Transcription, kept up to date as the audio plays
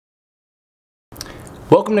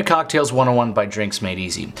Welcome to Cocktails 101 by Drinks Made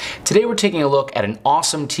Easy. Today we're taking a look at an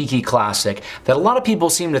awesome tiki classic that a lot of people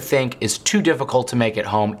seem to think is too difficult to make at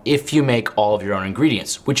home if you make all of your own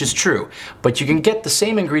ingredients, which is true, but you can get the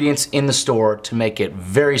same ingredients in the store to make it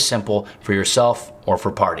very simple for yourself or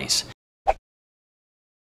for parties.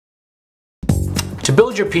 To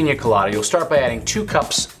build your Pina Colada, you'll start by adding 2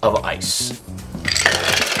 cups of ice.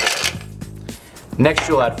 Next,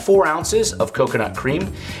 you'll add 4 ounces of coconut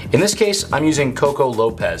cream. In this case, I'm using Coco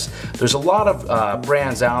Lopez. There's a lot of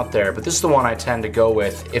brands out there, but this is the one I tend to go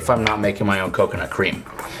with if I'm not making my own coconut cream.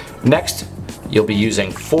 Next, you'll be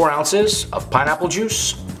using 4 ounces of pineapple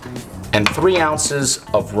juice and 3 ounces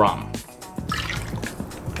of rum.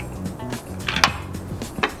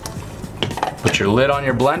 Put your lid on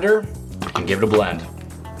your blender and give it a blend.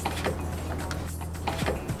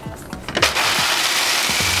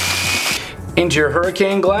 Into your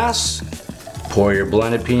hurricane glass, pour your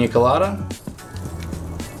blended Pina Colada.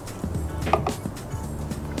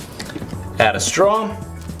 Add a straw.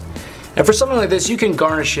 And for something like this, you can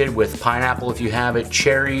garnish it with pineapple if you have it,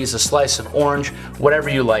 cherries, a slice of orange, whatever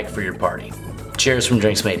you like for your party. Cheers from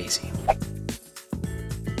Drinks Made Easy.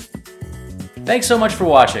 Thanks so much for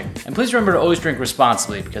watching, and please remember to always drink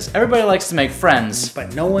responsibly because everybody likes to make friends,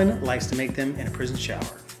 but no one likes to make them in a prison shower.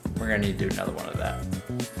 We're gonna need to do another one of that.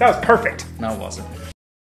 That was perfect. No, it wasn't.